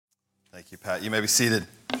Thank you, Pat. You may be seated.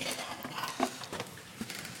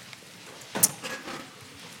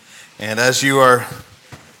 And as you are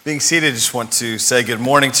being seated, I just want to say good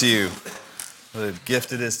morning to you. What a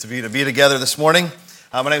gift it is to be together this morning.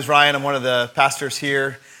 My name is Ryan. I'm one of the pastors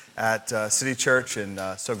here at City Church, and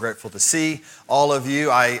so grateful to see all of you.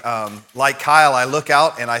 Like Kyle, I look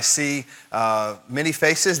out and I see many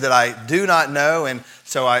faces that I do not know, and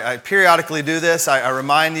so I periodically do this. I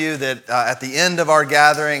remind you that at the end of our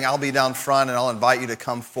gathering, I'll be down front and I'll invite you to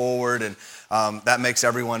come forward, and that makes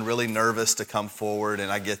everyone really nervous to come forward,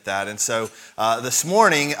 and I get that. And so this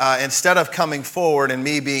morning, instead of coming forward and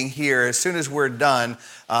me being here, as soon as we're done,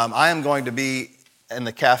 I am going to be in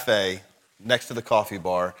the cafe next to the coffee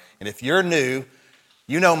bar. And if you're new,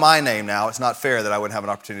 you know my name now. It's not fair that I wouldn't have an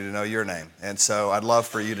opportunity to know your name. And so I'd love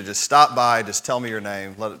for you to just stop by, just tell me your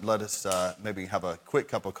name. Let us maybe have a quick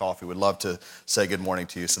cup of coffee. We'd love to say good morning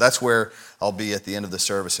to you. So that's where I'll be at the end of the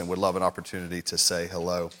service, and would love an opportunity to say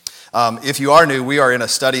hello. If you are new, we are in a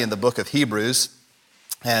study in the book of Hebrews,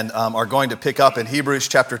 and are going to pick up in Hebrews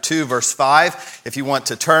chapter 2, verse 5. If you want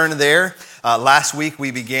to turn there. Last week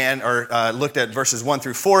we looked at verses 1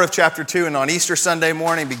 through 4 of chapter 2, and on Easter Sunday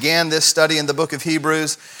morning began this study in the book of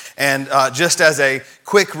Hebrews. And just as a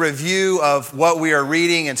quick review of what we are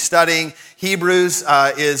reading and studying, Hebrews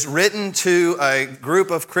is written to a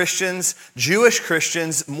group of Christians, Jewish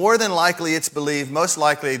Christians. More than likely, it's believed, most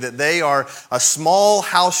likely, that they are a small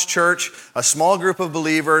house church, a small group of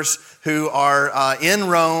believers who are in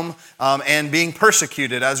Rome and being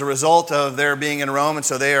persecuted as a result of their being in Rome. And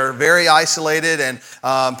so they are very isolated and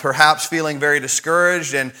perhaps feeling very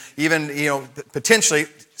discouraged, and even, potentially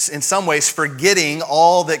in some ways forgetting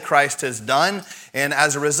all that Christ has done. And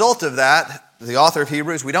as a result of that, the author of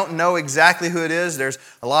Hebrews, we don't know exactly who it is. There's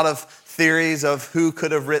a lot of theories of who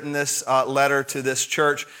could have written this letter to this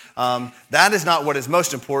church. That is not what is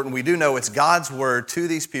most important. We do know it's God's word to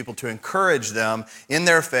these people to encourage them in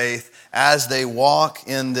their faith as they walk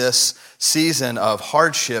in this season of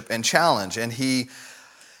hardship and challenge. And he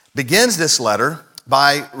begins this letter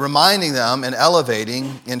by reminding them and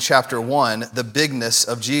elevating in chapter 1 the bigness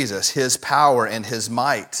of Jesus, his power and his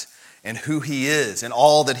might, and who he is and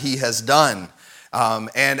all that he has done.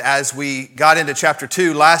 And as we got into chapter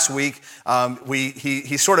 2 last week,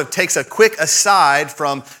 he sort of takes a quick aside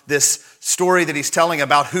from this story that he's telling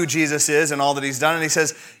about who Jesus is and all that he's done. And he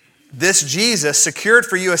says, this Jesus secured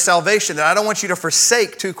for you a salvation that I don't want you to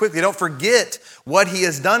forsake too quickly. Don't forget what he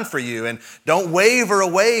has done for you, and don't waver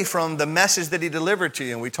away from the message that he delivered to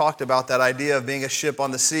you. And we talked about that idea of being a ship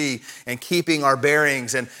on the sea and keeping our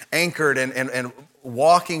bearings and anchored and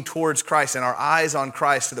walking towards Christ and our eyes on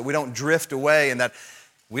Christ, so that we don't drift away, and that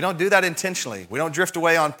we don't do that intentionally. We don't drift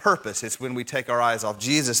away on purpose. It's when we take our eyes off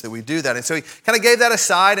Jesus that we do that. And so he kind of gave that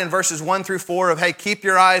aside in verses 1 through 4 of, hey, keep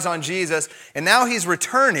your eyes on Jesus. And now he's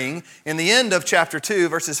returning in the end of chapter 2,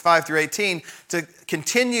 verses 5 through 18, to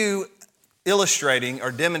continue illustrating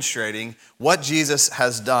or demonstrating what Jesus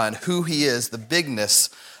has done, who he is, the bigness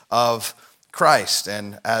of Christ.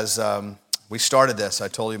 And as we started this, I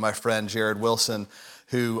told you my friend Jared Wilson,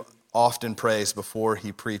 who often prays before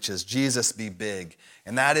he preaches, Jesus be big.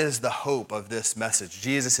 And that is the hope of this message.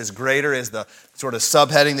 Jesus is greater is the sort of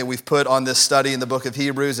subheading that we've put on this study in the book of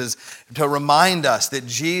Hebrews, is to remind us that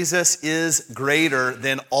Jesus is greater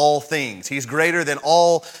than all things. He's greater than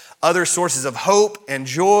all other sources of hope and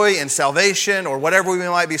joy and salvation or whatever we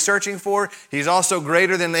might be searching for. He's also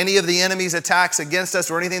greater than any of the enemy's attacks against us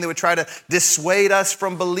or anything that would try to dissuade us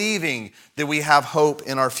from believing that we have hope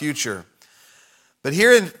in our future. But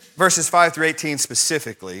here in verses 5 through 18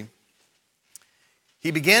 specifically, he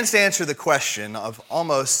begins to answer the question of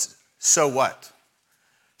almost, so what?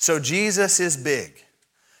 So Jesus is big.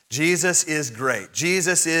 Jesus is great.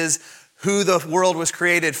 Jesus is who the world was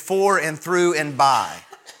created for and through and by.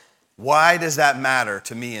 Why does that matter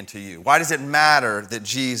to me and to you? Why does it matter that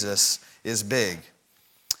Jesus is big?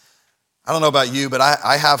 I don't know about you, but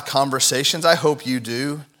I have conversations, I hope you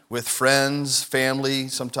do, with friends, family,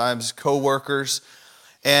 sometimes coworkers.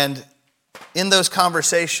 And in those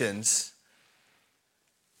conversations,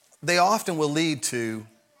 they often will lead to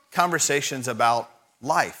conversations about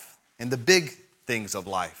life and the big things of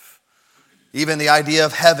life. Even the idea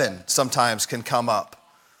of heaven sometimes can come up.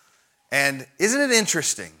 And isn't it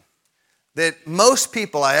interesting that most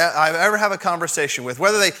people I ever have a conversation with,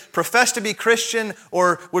 whether they profess to be Christian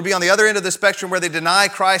or would be on the other end of the spectrum where they deny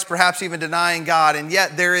Christ, perhaps even denying God, and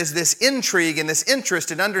yet there is this intrigue and this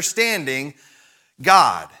interest in understanding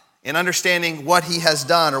God, in understanding what he has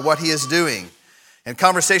done or what he is doing. And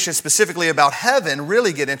conversations specifically about heaven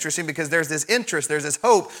really get interesting because there's this interest, there's this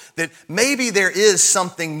hope that maybe there is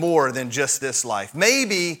something more than just this life.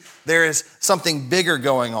 Maybe there is something bigger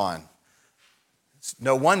going on. It's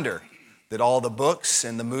no wonder that all the books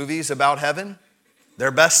and the movies about heaven,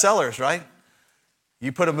 they're bestsellers, right?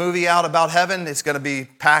 You put a movie out about heaven, it's going to be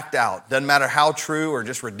packed out. Doesn't matter how true or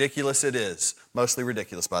just ridiculous it is. Mostly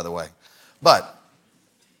ridiculous, by the way. But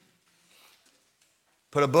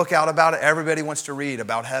put a book out about it, everybody wants to read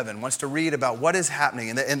about heaven, wants to read about what is happening.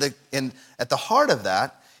 And at the heart of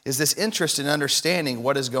that is this interest in understanding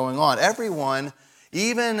what is going on. Everyone,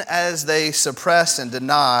 even as they suppress and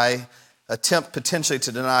deny, attempt potentially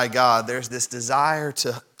to deny God, there's this desire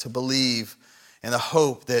to believe and the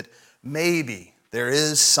hope that maybe there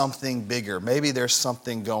is something bigger. Maybe there's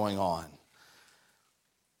something going on.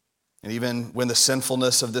 And even when the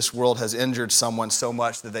sinfulness of this world has injured someone so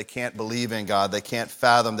much that they can't believe in God, they can't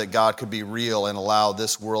fathom that God could be real and allow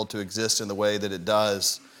this world to exist in the way that it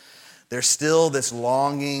does, there's still this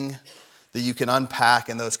longing that you can unpack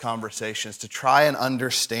in those conversations to try and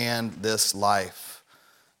understand this life,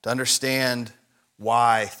 to understand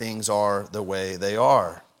why things are the way they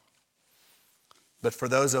are. But for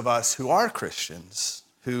those of us who are Christians,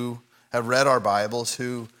 who have read our Bibles,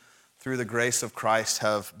 who through the grace of Christ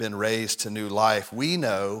have been raised to new life, we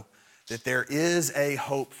know that there is a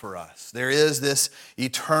hope for us. There is this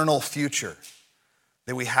eternal future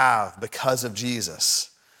that we have because of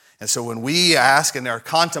Jesus. And so when we ask and are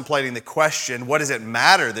contemplating the question, what does it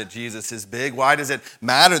matter that Jesus is big? Why does it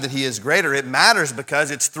matter that he is greater? It matters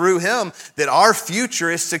because it's through him that our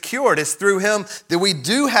future is secured. It's through him that we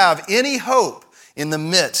do have any hope in the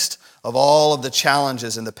midst of all of the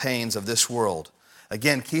challenges and the pains of this world.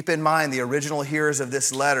 Again, keep in mind the original hearers of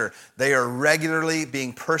this letter, they are regularly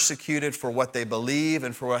being persecuted for what they believe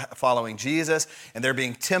and for following Jesus, and they're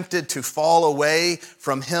being tempted to fall away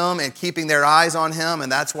from him and keeping their eyes on him, and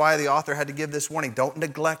that's why the author had to give this warning. Don't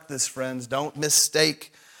neglect this, friends. Don't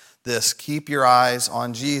mistake this. Keep your eyes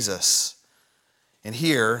on Jesus. And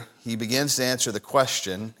here, he begins to answer the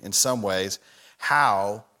question, in some ways,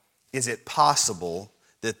 how is it possible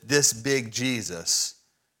that this big Jesus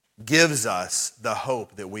gives us the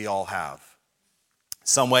hope that we all have? In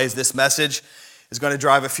some ways, this message is going to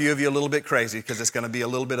drive a few of you a little bit crazy because it's going to be a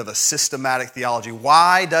little bit of a systematic theology.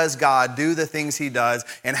 Why does God do the things he does,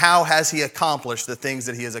 and how has he accomplished the things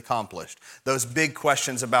that he has accomplished? Those big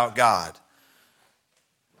questions about God.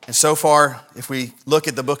 And so far, if we look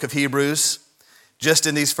at the book of Hebrews, just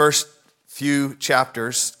in these first few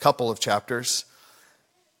chapters, couple of chapters,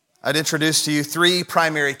 I'd introduce to you three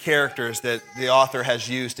primary characters that the author has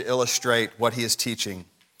used to illustrate what he is teaching.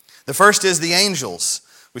 The first is the angels.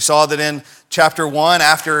 We saw that in chapter 1,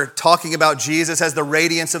 after talking about Jesus as the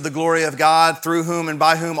radiance of the glory of God, through whom and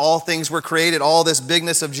by whom all things were created, all this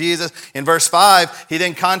bigness of Jesus. In verse 5, he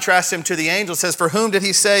then contrasts him to the angels, says, for whom did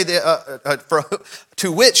he say,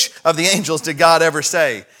 to which of the angels did God ever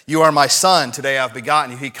say, you are my son, today I've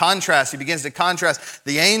begotten you? He begins to contrast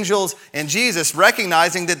the angels and Jesus,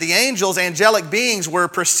 recognizing that the angels, angelic beings, were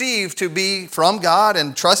perceived to be from God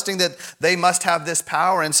and trusting that they must have this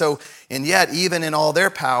power. And yet, even in all their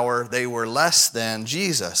power, they were less than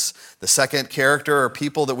Jesus. The second character or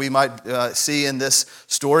people that we might see in this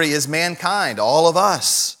story is mankind, all of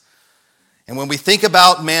us. And when we think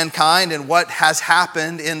about mankind and what has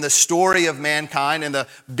happened in the story of mankind and the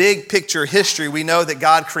big picture history, we know that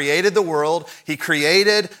God created the world. He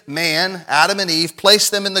created man, Adam and Eve,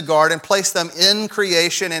 placed them in the garden, placed them in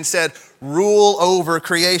creation and said, rule over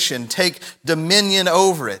creation, take dominion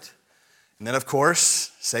over it. And then, of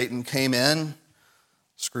course, Satan came in,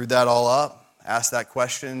 screwed that all up, asked that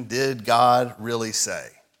question, did God really say?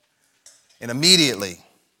 And immediately,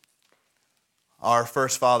 our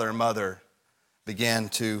first father and mother began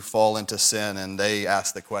to fall into sin, and they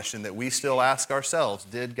asked the question that we still ask ourselves,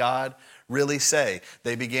 did God really say?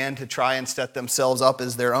 They began to try and set themselves up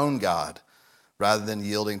as their own God, rather than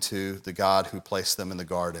yielding to the God who placed them in the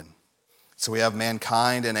garden. So we have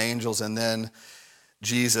mankind and angels, and then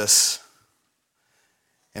Jesus.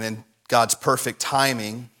 And in God's perfect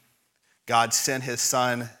timing, God sent his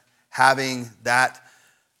son, having that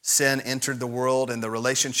sin entered the world, and the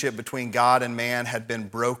relationship between God and man had been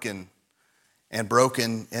broken,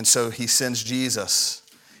 and so he sends Jesus.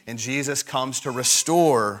 And Jesus comes to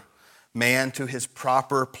restore man to his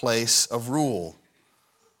proper place of rule.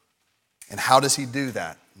 And how does he do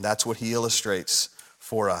that? That's what he illustrates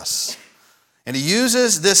for us. And he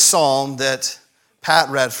uses this psalm that Pat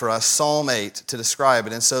read for us, Psalm 8, to describe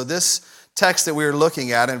it. And so this text that we're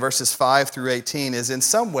looking at in verses 5 through 18 is in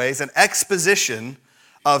some ways an exposition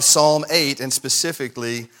of Psalm 8, and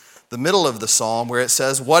specifically the middle of the psalm where it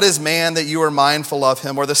says, "What is man that you are mindful of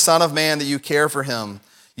him, or the son of man that you care for him?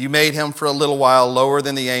 You made him for a little while lower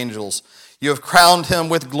than the angels. You have crowned him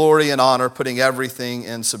with glory and honor, putting everything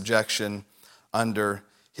in subjection under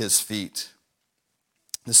his feet."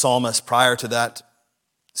 The psalmist, prior to that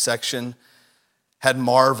section, had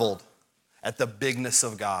marveled at the bigness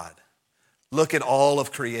of God. Look at all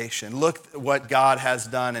of creation. Look at what God has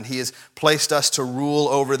done, and he has placed us to rule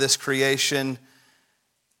over this creation.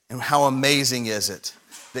 And how amazing is it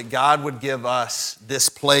that God would give us this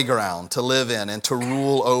playground to live in and to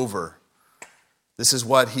rule over. This is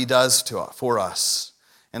what he does for us.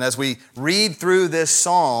 And as we read through this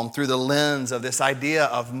psalm through the lens of this idea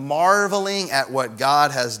of marveling at what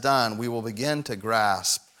God has done, we will begin to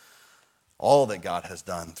grasp all that God has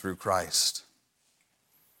done through Christ.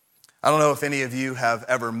 I don't know if any of you have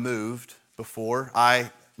ever moved before.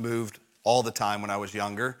 I moved all the time when I was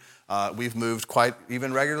younger. We've moved quite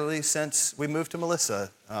even regularly since we moved to Melissa.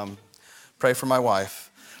 Pray for my wife.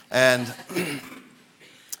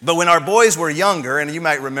 But when our boys were younger, and you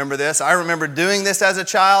might remember this, I remember doing this as a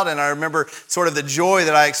child, and I remember sort of the joy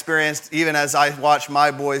that I experienced even as I watched my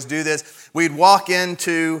boys do this. We'd walk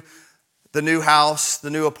into the new house, the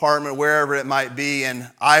new apartment, wherever it might be, and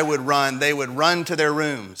I would run. They would run to their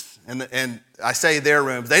rooms. And I say their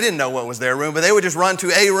rooms. They didn't know what was their room, but they would just run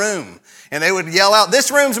to a room. And they would yell out, "This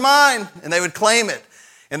room's mine!" And they would claim it.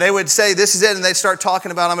 And they would say, "This is it." And they'd start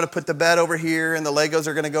talking about, "I'm going to put the bed over here, and the Legos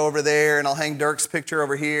are going to go over there, and I'll hang Dirk's picture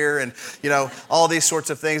over here," and all these sorts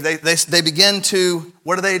of things. They begin to,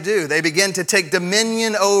 what do? They begin to take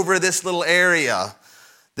dominion over this little area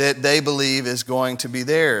that they believe is going to be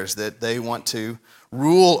theirs, that they want to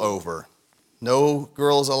rule over. No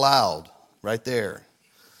girls allowed, right there.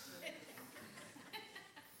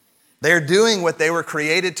 They're doing what they were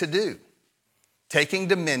created to do, taking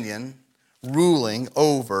dominion, ruling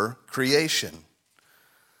over creation.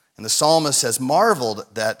 And the psalmist has marveled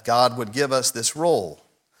that God would give us this role.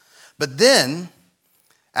 But then,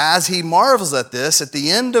 as he marvels at this, at the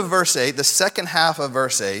end of verse 8, the second half of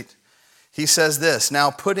verse 8, he says this, now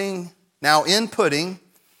in putting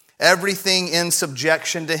everything in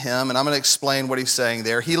subjection to him, and I'm going to explain what he's saying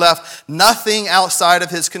there. He left nothing outside of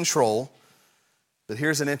his control. But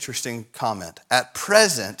here's an interesting comment. At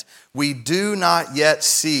present, we do not yet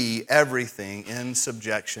see everything in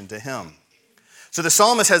subjection to him. So the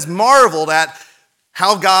psalmist has marveled at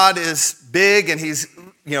how God is big, and he's,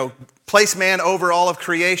 placed man over all of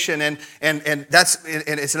creation, and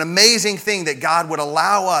it's an amazing thing that God would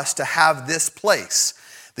allow us to have this place.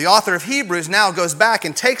 The author of Hebrews now goes back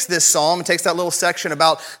and takes this psalm and takes that little section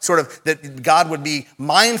about sort of that God would be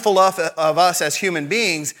mindful of us as human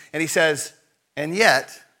beings, and he says, and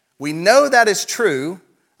yet, we know that is true.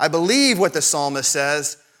 I believe what the psalmist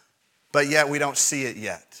says, but yet we don't see it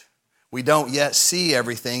yet. We don't yet see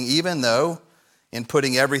everything, even though in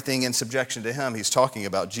putting everything in subjection to him, he's talking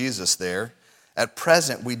about Jesus there. At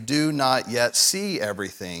present, we do not yet see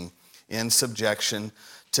everything in subjection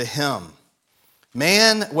to him.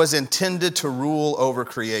 Man was intended to rule over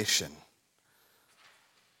creation.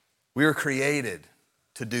 We were created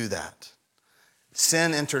to do that.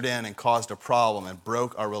 Sin entered in and caused a problem and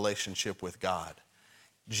broke our relationship with God.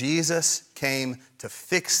 Jesus came to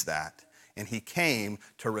fix that, and he came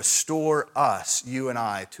to restore us, you and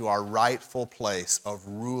I, to our rightful place of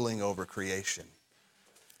ruling over creation.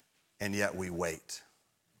 And yet we wait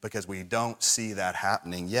because we don't see that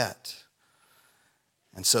happening yet.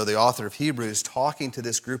 And so the author of Hebrews, talking to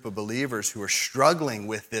this group of believers who are struggling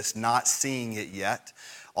with this not seeing it yet,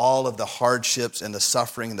 all of the hardships and the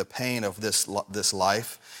suffering and the pain of this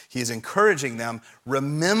life, he's encouraging them,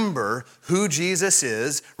 remember who Jesus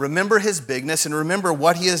is, remember his bigness, and remember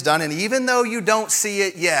what he has done. And even though you don't see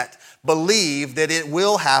it yet, believe that it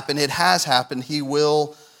will happen, it has happened, he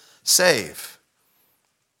will save.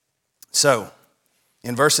 So,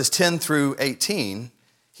 in verses 10 through 18,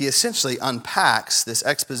 he essentially unpacks this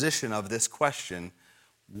exposition of this question,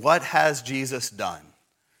 what has Jesus done?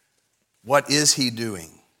 What is he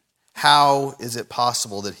doing? How is it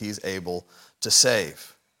possible that he's able to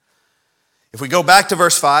save? If we go back to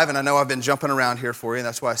verse 5, and I know I've been jumping around here for you, and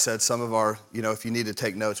that's why I said some of our, if you need to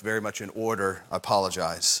take notes very much in order, I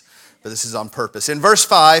apologize. But this is on purpose. In verse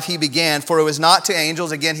 5, he began, for it was not to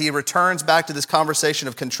angels. Again, he returns back to this conversation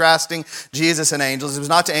of contrasting Jesus and angels. It was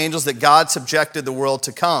not to angels that God subjected the world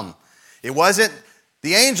to come. It wasn't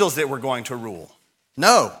the angels that were going to rule.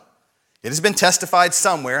 No. It has been testified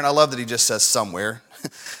somewhere, and I love that he just says somewhere.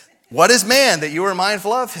 What is man that you are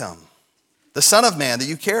mindful of him? The Son of Man that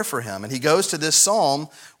you care for him. And he goes to this psalm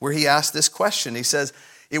where he asks this question. He says,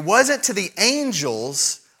 it wasn't to the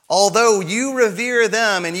angels Although you revere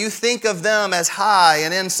them and you think of them as high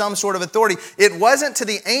and in some sort of authority, it wasn't to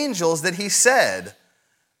the angels that he said,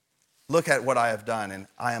 look at what I have done, and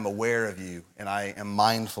I am aware of you, and I am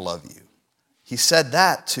mindful of you. He said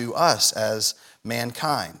that to us as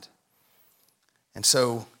mankind. And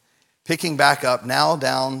so, picking back up now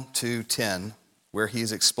down to 10, where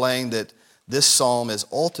he's explained that this psalm is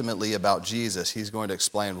ultimately about Jesus. He's going to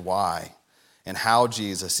explain why and how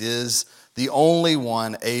Jesus is the only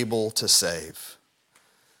one able to save.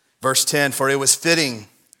 Verse 10, for it was fitting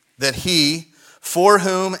that he, for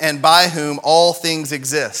whom and by whom all things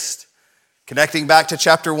exist. Connecting back to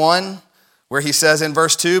chapter 1, where he says in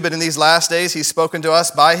verse 2, but in these last days he's spoken to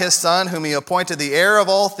us by his Son, whom he appointed the heir of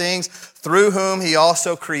all things, through whom he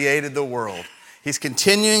also created the world. He's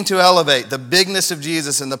continuing to elevate the bigness of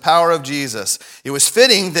Jesus and the power of Jesus. It was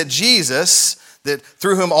fitting that Jesus, that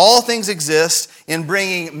through whom all things exist, in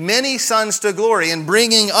bringing many sons to glory, in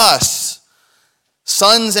bringing us,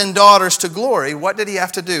 sons and daughters, to glory, what did he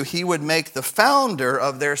have to do? He would make the founder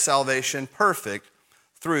of their salvation perfect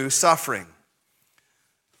through suffering.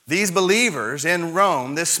 These believers in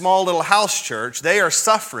Rome, this small little house church, they are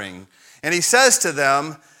suffering. And he says to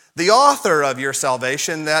them, the author of your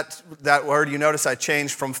salvation, that word, you notice I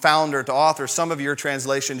changed from founder to author. Some of your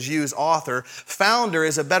translations use author. Founder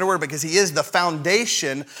is a better word because he is the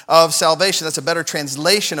foundation of salvation. That's a better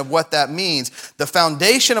translation of what that means. The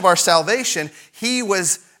foundation of our salvation, he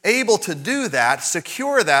was able to do that,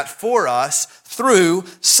 secure that for us through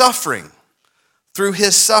suffering, through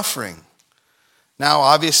his suffering. Now,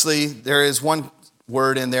 obviously, there is one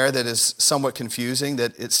word in there that is somewhat confusing,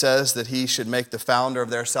 that it says that he should make the founder of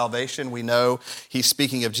their salvation. We know he's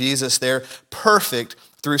speaking of Jesus there, perfect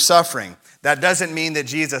through suffering. That doesn't mean that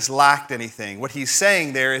Jesus lacked anything. What he's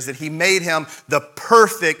saying there is that he made him the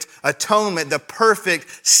perfect atonement, the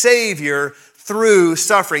perfect Savior through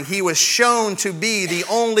suffering. He was shown to be the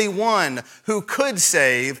only one who could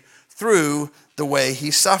save through the way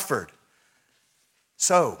he suffered.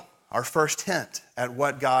 So, our first hint at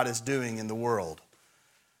what God is doing in the world.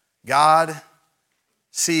 God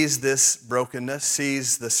sees this brokenness,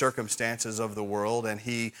 sees the circumstances of the world, and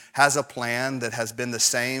he has a plan that has been the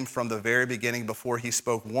same from the very beginning. Before he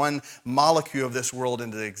spoke one molecule of this world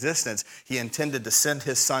into existence, he intended to send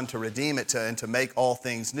his Son to redeem it and to make all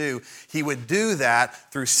things new. He would do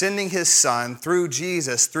that through sending his Son, through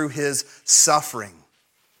Jesus, through his suffering.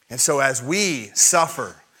 And so as we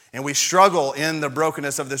suffer, and we struggle in the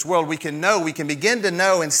brokenness of this world, we can begin to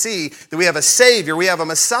know and see that we have a Savior, we have a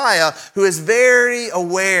Messiah who is very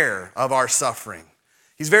aware of our suffering.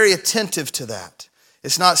 He's very attentive to that.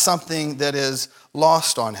 It's not something that is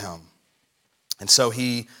lost on him. And so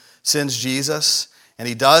he sends Jesus, and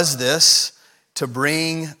he does this to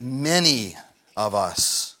bring many of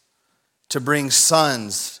us, to bring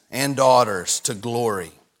sons and daughters to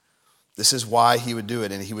glory. This is why he would do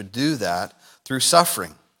it, and he would do that through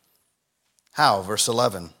suffering. How? Verse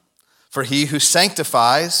 11. For he who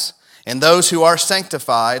sanctifies and those who are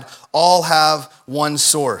sanctified all have one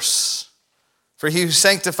source. For he who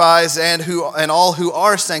sanctifies and all who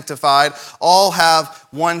are sanctified all have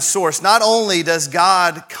one source. Not only does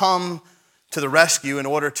God come to the rescue in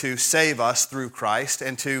order to save us through Christ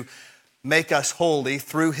and to make us holy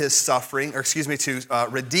through his suffering, to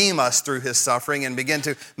redeem us through his suffering and begin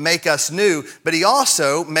to make us new, but he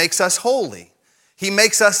also makes us holy. He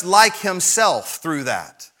makes us like himself through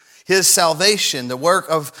that. His salvation, the work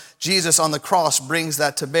of Jesus on the cross, brings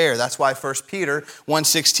that to bear. That's why 1 Peter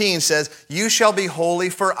 1:16 says, you shall be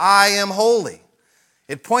holy, for I am holy.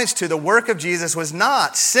 It points to the work of Jesus was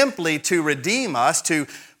not simply to redeem us, to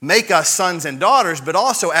make us sons and daughters, but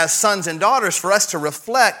also as sons and daughters for us to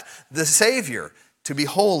reflect the Savior, to be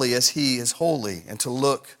holy as he is holy, and to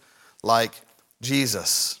look like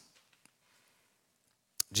Jesus.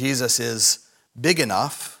 Jesus is big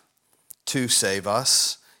enough to save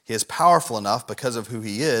us. He is powerful enough because of who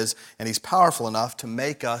he is, and he's powerful enough to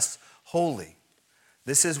make us holy.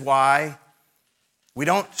 This is why we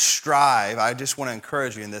don't strive. I just want to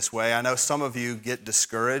encourage you in this way. I know some of you get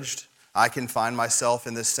discouraged. I can find myself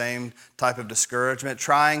in this same type of discouragement,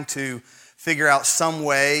 trying to figure out some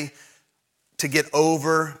way to get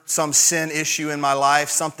over some sin issue in my life,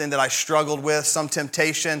 something that I struggled with, some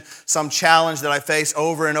temptation, some challenge that I face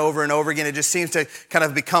over and over and over again. It just seems to kind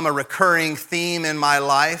of become a recurring theme in my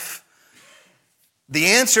life. The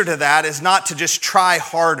answer to that is not to just try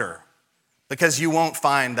harder, because you won't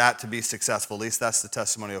find that to be successful. At least that's the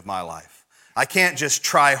testimony of my life. I can't just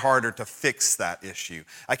try harder to fix that issue.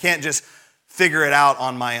 I can't just figure it out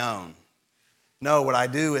on my own. No, what I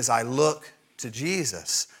do is I look to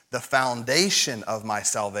Jesus, the foundation of my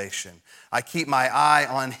salvation. I keep my eye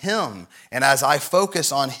on him, and as I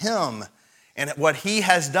focus on him and what he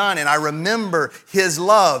has done, and I remember his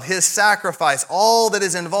love, his sacrifice, all that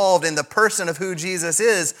is involved in the person of who Jesus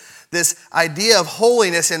is, this idea of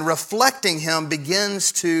holiness and reflecting him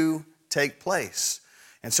begins to take place.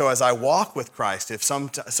 And so as I walk with Christ, if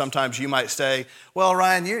sometimes you might say, well,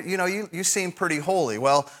 Ryan, you seem pretty holy.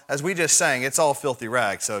 Well, as we just sang, it's all filthy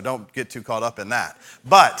rags, so don't get too caught up in that.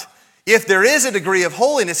 But if there is a degree of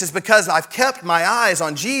holiness, it's because I've kept my eyes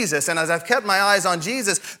on Jesus. And as I've kept my eyes on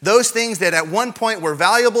Jesus, those things that at one point were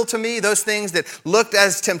valuable to me, those things that looked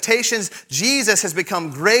as temptations, Jesus has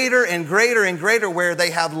become greater and greater and greater, where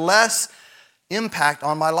they have less impact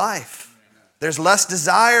on my life. There's less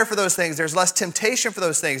desire for those things. There's less temptation for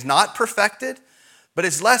those things. Not perfected, but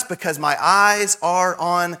it's less because my eyes are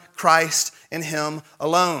on Christ and him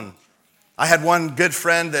alone. I had one good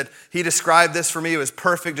friend that he described this for me. It was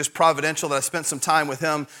perfect, just providential, that I spent some time with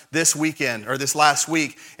him this weekend or this last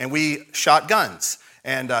week, and we shot guns.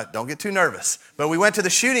 And don't get too nervous. But we went to the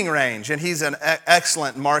shooting range, and he's an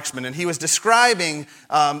excellent marksman. And he was describing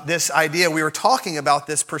this idea. We were talking about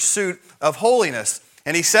this pursuit of holiness.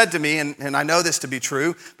 And he said to me, and I know this to be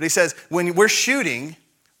true, but he says, when we're shooting,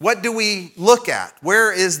 what do we look at?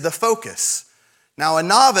 Where is the focus? Now, a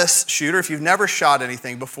novice shooter, if you've never shot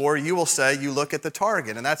anything before, you will say you look at the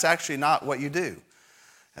target, and that's actually not what you do.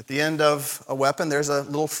 At the end of a weapon, there's a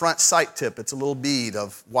little front sight tip. It's a little bead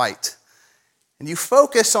of white. And you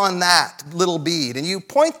focus on that little bead, and you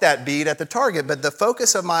point that bead at the target, but the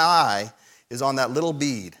focus of my eye is on that little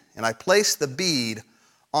bead, and I place the bead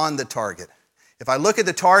on the target. If I look at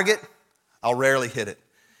the target, I'll rarely hit it.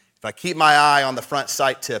 If I keep my eye on the front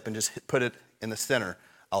sight tip and just put it in the center,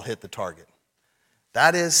 I'll hit the target.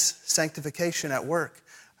 That is sanctification at work.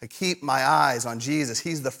 I keep my eyes on Jesus.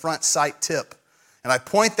 He's the front sight tip. And I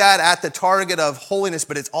point that at the target of holiness,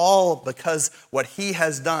 but it's all because what he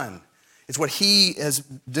has done. It's what he is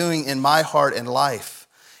doing in my heart and life.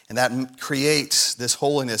 And that creates this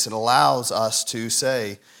holiness and allows us to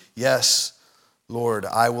say, yes, Lord,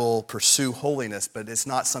 I will pursue holiness, but it's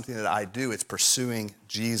not something that I do. It's pursuing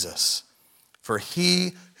Jesus. For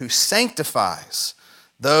he who sanctifies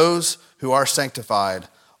those who are sanctified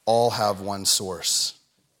all have one source,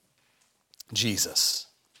 Jesus.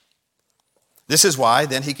 This is why,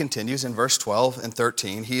 then he continues in verse 12 and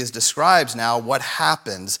 13, he describes now what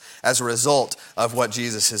happens as a result of what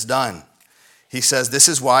Jesus has done. He says, this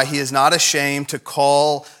is why he is not ashamed to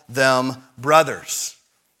call them brothers.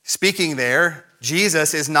 Speaking there,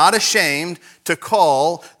 Jesus is not ashamed to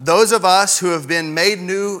call those of us who have been made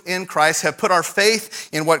new in Christ, have put our faith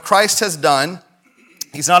in what Christ has done.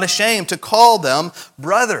 He's not ashamed to call them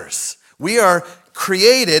brothers. We are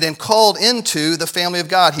created and called into the family of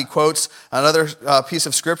God. He quotes another piece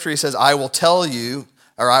of scripture. He says, I will tell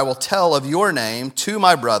of your name to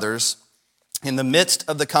my brothers. In the midst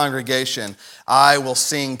of the congregation, I will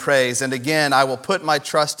sing praise. And again, I will put my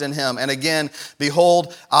trust in him. And again,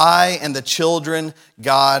 behold, I and the children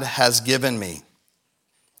God has given me.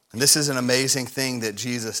 And this is an amazing thing that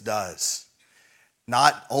Jesus does.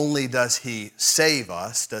 Not only does he save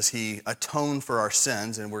us, does he atone for our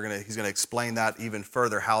sins, and he's going to explain that even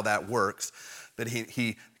further, how that works, but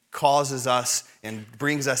he causes us and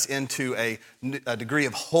brings us into a degree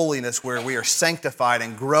of holiness where we are sanctified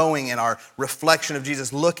and growing in our reflection of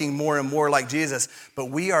Jesus, looking more and more like Jesus. But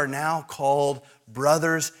we are now called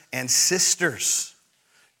brothers and sisters.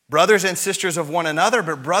 Brothers and sisters of one another,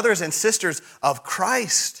 but brothers and sisters of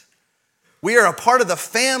Christ. We are a part of the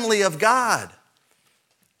family of God.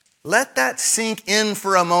 Let that sink in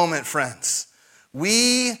for a moment, friends.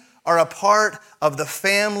 We are a part of the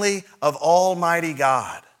family of Almighty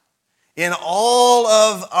God. In all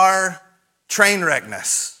of our train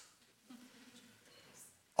wreckness,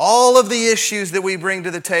 all of the issues that we bring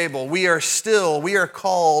to the table, we are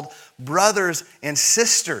called brothers and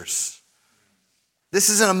sisters. This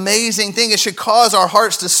is an amazing thing. It should cause our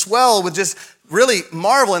hearts to swell with just really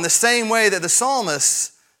marvel in the same way that the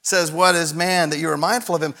psalmist says, what is man that you are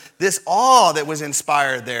mindful of him? This awe that was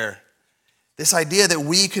inspired there. This idea that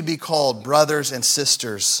we could be called brothers and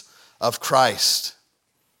sisters of Christ.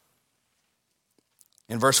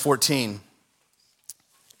 In verse 14,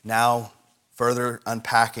 now further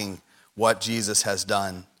unpacking what Jesus has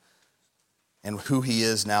done and who he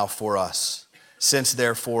is now for us. Since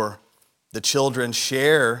therefore the children,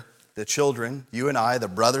 you and I, the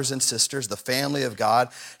brothers and sisters, the family of God,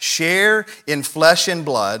 share in flesh and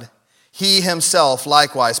blood, he himself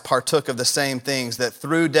likewise partook of the same things, that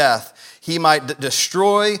through death he might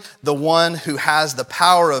destroy the one who has the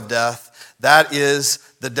power of death, that is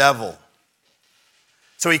the devil.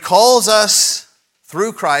 So he calls us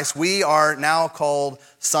through Christ. We are now called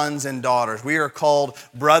sons and daughters. We are called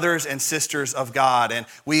brothers and sisters of God. And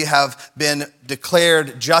we have been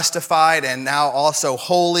declared justified and now also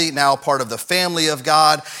holy, now part of the family of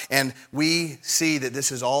God. And we see that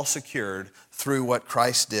this is all secured through what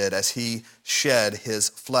Christ did as he shed his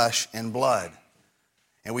flesh and blood.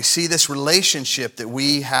 And we see this relationship that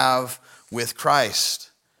we have with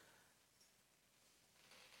Christ.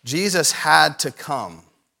 Jesus had to come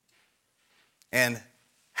and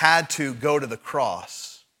had to go to the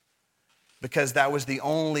cross because that was the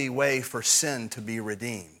only way for sin to be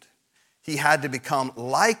redeemed. He had to become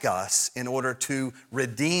like us in order to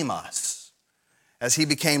redeem us. As he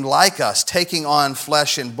became like us, taking on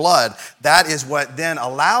flesh and blood, that is what then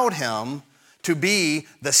allowed him to be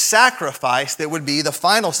the sacrifice that would be the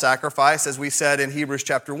final sacrifice, as we said in Hebrews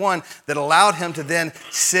chapter 1, that allowed him to then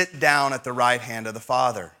sit down at the right hand of the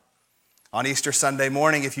Father. On Easter Sunday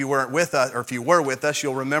morning, if you weren't with us, or if you were with us,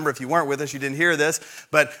 you'll remember. If you weren't with us, you didn't hear this.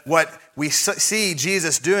 But what we see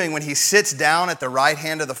Jesus doing when he sits down at the right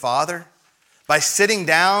hand of the Father, by sitting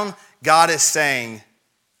down, God is saying,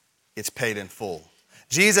 it's paid in full.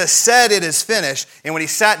 Jesus said it is finished, and when he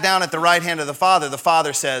sat down at the right hand of the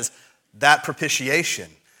Father says, that propitiation,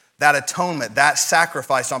 that atonement, that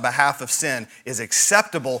sacrifice on behalf of sin is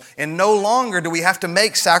acceptable, and no longer do we have to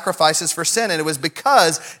make sacrifices for sin. And it was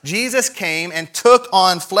because Jesus came and took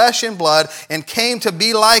on flesh and blood and came to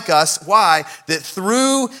be like us. Why? That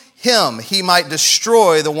through him he might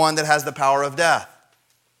destroy the one that has the power of death.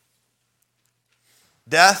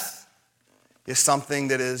 Death is something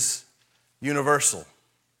that is universal.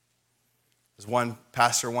 As one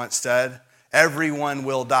pastor once said, everyone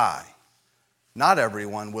will die. Not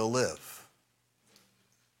everyone will live.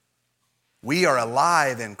 We are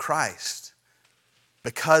alive in Christ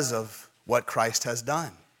because of what Christ has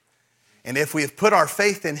done. And if we have put our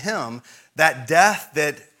faith in him, that death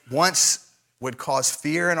that once would cause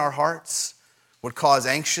fear in our hearts, would cause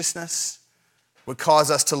anxiousness, would cause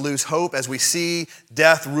us to lose hope as we see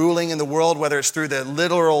death ruling in the world, whether it's through the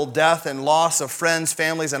literal death and loss of friends,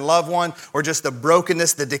 families, and loved ones, or just the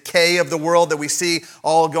brokenness, the decay of the world that we see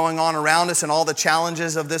all going on around us and all the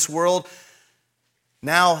challenges of this world.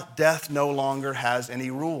 Now death no longer has any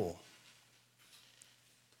rule.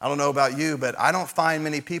 I don't know about you, but I don't find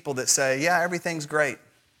many people that say, yeah, everything's great.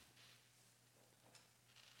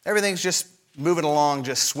 Everything's just moving along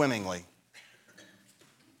just swimmingly.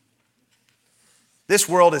 This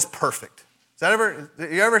world is perfect.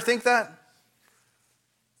 You ever think that?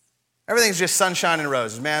 Everything's just sunshine and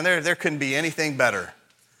roses. Man, there couldn't be anything better.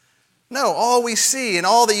 No, all we see and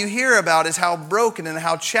all that you hear about is how broken and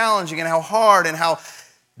how challenging and how hard and how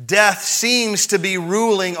death seems to be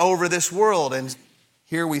ruling over this world. And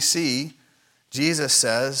here we see Jesus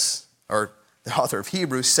says, or the author of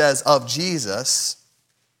Hebrews says of Jesus,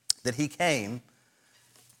 that he came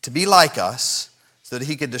to be like us so that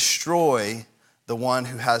he could destroy the one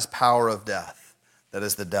who has power of death, that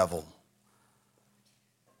is the devil.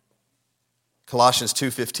 Colossians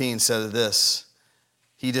 2:15 says this,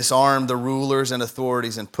 he disarmed the rulers and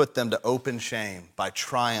authorities and put them to open shame by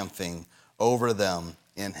triumphing over them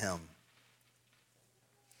in him.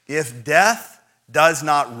 If death does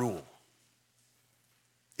not rule,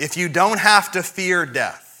 if you don't have to fear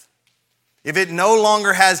death, if it no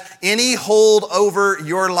longer has any hold over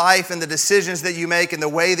your life and the decisions that you make and the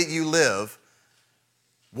way that you live,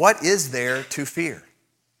 what is there to fear?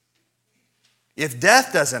 If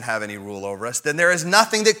death doesn't have any rule over us, then there is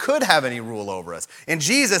nothing that could have any rule over us. And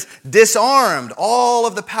Jesus disarmed all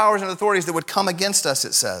of the powers and authorities that would come against us,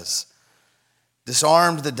 it says.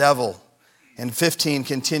 Disarmed the devil. And 15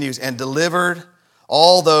 continues, and delivered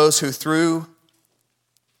all those who through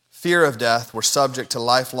fear of death were subject to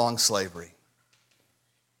lifelong slavery.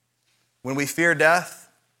 When we fear death,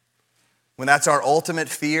 when that's our ultimate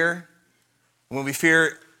fear, when we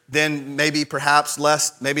fear then maybe perhaps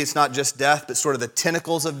less, maybe it's not just death, but sort of the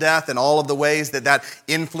tentacles of death and all of the ways that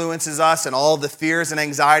influences us and all of the fears and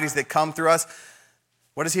anxieties that come through us.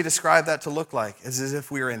 What does he describe that to look like? It's as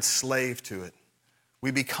if we are enslaved to it.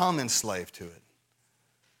 We become enslaved to it.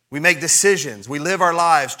 We make decisions. We live our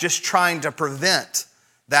lives just trying to prevent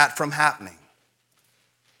that from happening.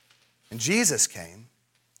 And Jesus came.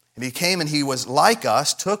 And he came and he was like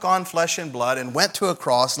us, took on flesh and blood and went to a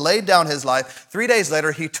cross, laid down his life. 3 days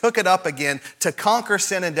later, he took it up again to conquer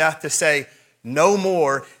sin and death, to say, no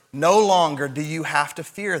more, no longer do you have to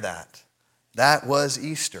fear that. That was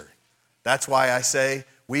Easter. That's why I say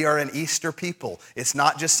we are an Easter people. It's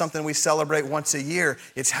not just something we celebrate once a year.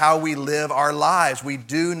 It's how we live our lives. We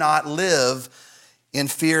do not live in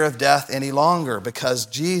fear of death any longer because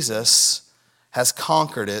Jesus has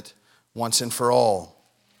conquered it once and for all.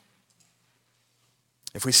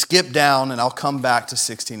 If we skip down, and I'll come back to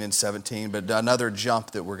 16 and 17, but another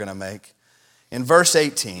jump that we're going to make. In verse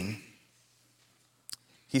 18,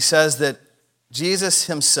 he says that Jesus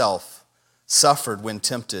himself suffered when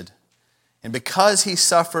tempted. And because he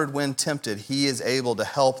suffered when tempted, he is able to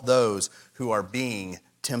help those who are being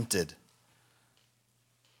tempted.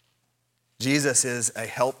 Jesus is a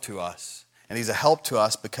help to us. And he's a help to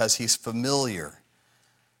us because he's familiar.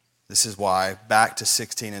 This is why, back to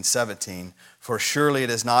 16 and 17, for surely it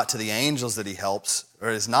is not to the angels that he helps, or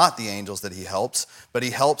it is not the angels that he helps, but he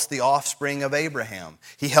helps the offspring of Abraham.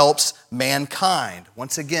 He helps mankind.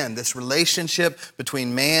 Once again, this relationship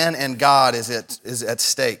between man and God is at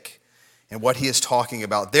stake in what he is talking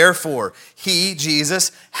about. Therefore, he,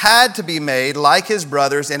 Jesus, had to be made like his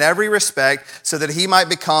brothers in every respect so that he might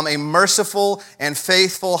become a merciful and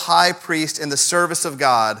faithful high priest in the service of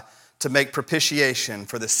God to make propitiation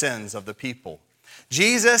for the sins of the people.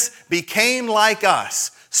 Jesus became like us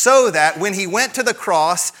so that when he went to the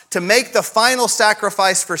cross to make the final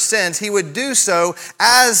sacrifice for sins, he would do so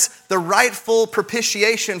as the rightful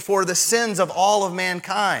propitiation for the sins of all of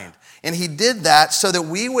mankind. And he did that so that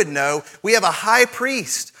we would know we have a high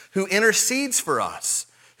priest who intercedes for us,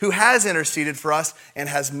 who has interceded for us and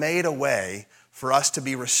has made a way for us to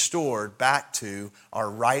be restored back to our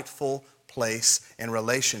rightful place and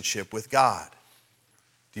relationship with God.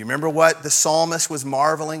 Do you remember what the psalmist was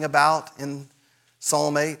marveling about in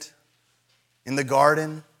Psalm 8? In the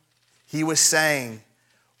garden, he was saying,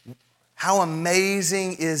 how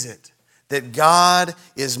amazing is it that God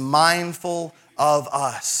is mindful of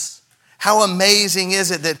us? How amazing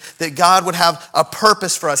is it that God would have a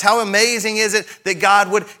purpose for us? How amazing is it that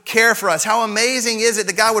God would care for us? How amazing is it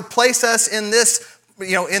that God would place us in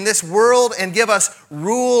this world and give us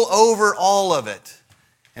rule over all of it?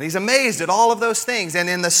 And he's amazed at all of those things. And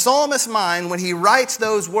in the psalmist's mind, when he writes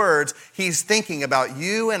those words, he's thinking about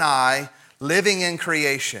you and I living in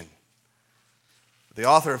creation. The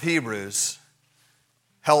author of Hebrews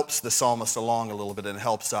helps the psalmist along a little bit and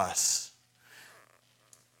helps us.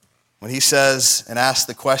 When he says and asks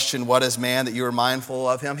the question, what is man that you are mindful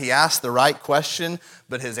of him? He asked the right question,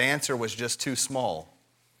 but his answer was just too small.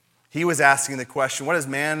 He was asking the question, what is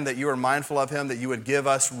man that you are mindful of him, that you would give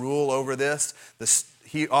us rule over this?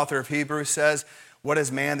 The author of Hebrews says, what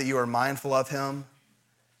is man that you are mindful of him,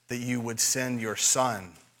 that you would send your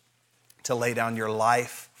son to lay down your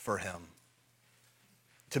life for him,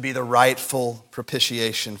 to be the rightful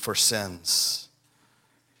propitiation for sins.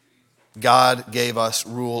 God gave us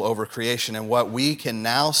rule over creation, and what we can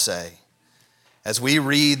now say, as we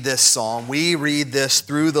read this psalm, we read this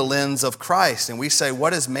through the lens of Christ, and we say,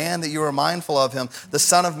 what is man that you are mindful of him, the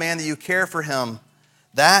Son of Man that you care for him,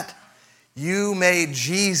 that you made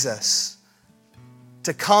Jesus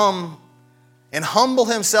to come and humble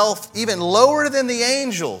himself even lower than the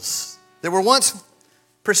angels that were once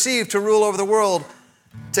perceived to rule over the world,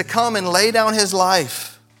 to come and lay down his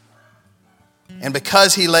life. And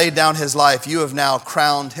because he laid down his life, you have now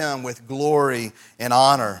crowned him with glory and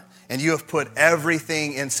honor. And you have put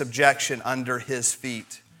everything in subjection under his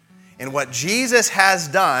feet. And what Jesus has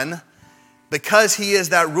done, because he is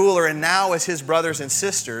that ruler and now as his brothers and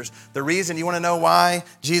sisters, the reason, you want to know why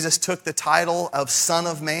Jesus took the title of Son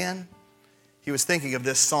of Man? He was thinking of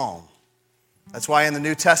this psalm. That's why in the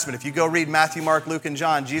New Testament, if you go read Matthew, Mark, Luke, and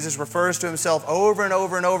John, Jesus refers to himself over and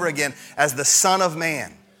over and over again as the Son of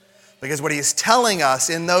Man. Because what he is telling us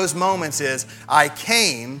in those moments is, I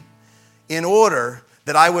came in order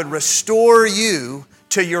that I would restore you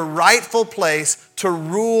to your rightful place to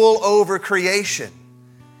rule over creation.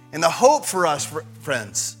 And the hope for us,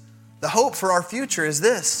 friends, the hope for our future is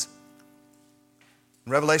this.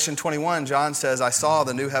 In Revelation 21, John says, I saw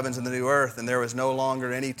the new heavens and the new earth, and there was no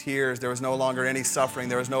longer any tears, there was no longer any suffering,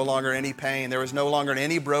 there was no longer any pain, there was no longer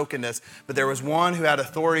any brokenness, but there was one who had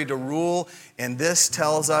authority to rule, and this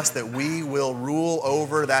tells us that we will rule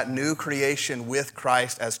over that new creation with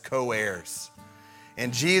Christ as co-heirs.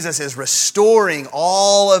 And Jesus is restoring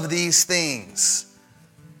all of these things.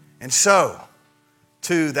 And so,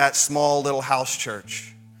 to that small little house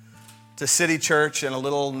church, to City Church in a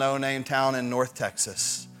little no-name town in North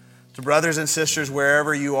Texas, to brothers and sisters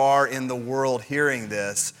wherever you are in the world hearing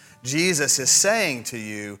this, Jesus is saying to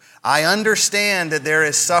you, I understand that there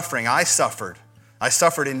is suffering. I suffered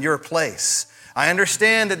in your place. I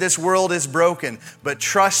understand that this world is broken, but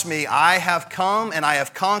trust me, I have come and I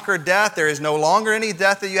have conquered death. There is no longer any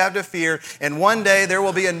death that you have to fear, and one day there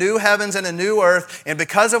will be a new heavens and a new earth, and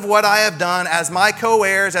because of what I have done as my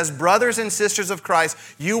co-heirs, as brothers and sisters of Christ,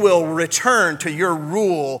 you will return to your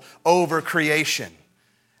rule over creation.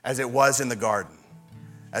 as it was in the garden,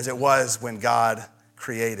 as it was when God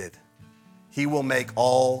created. He will make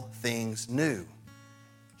all things new.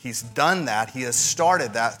 He's done that. He has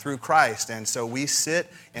started that through Christ. And so we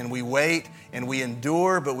sit and we wait and we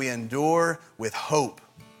endure, but we endure with hope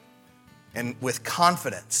and with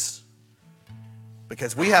confidence,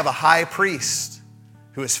 because we have a high priest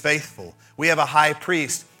who is faithful. We have a high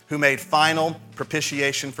priest who made final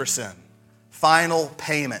propitiation for sin, final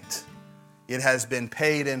payment. It has been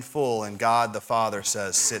paid in full, and God the Father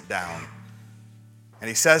says, sit down. And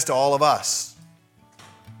he says to all of us,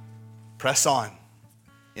 press on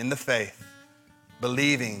in the faith,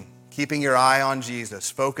 believing, keeping your eye on Jesus,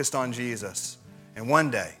 focused on Jesus, and one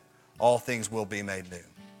day all things will be made new.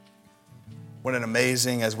 What an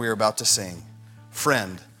amazing, as we're about to sing,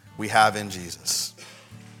 friend we have in Jesus.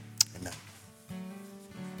 Amen.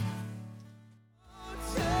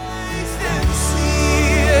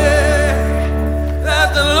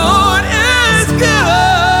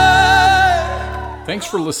 Thanks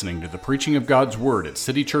for listening to the preaching of God's Word at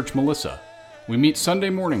City Church Melissa. We meet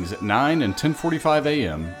Sunday mornings at 9 and 10:45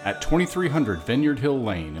 a.m. at 2300 Vineyard Hill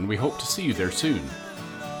Lane, and we hope to see you there soon.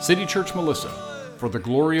 City Church Melissa, for the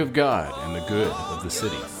glory of God and the good of the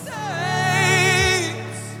city.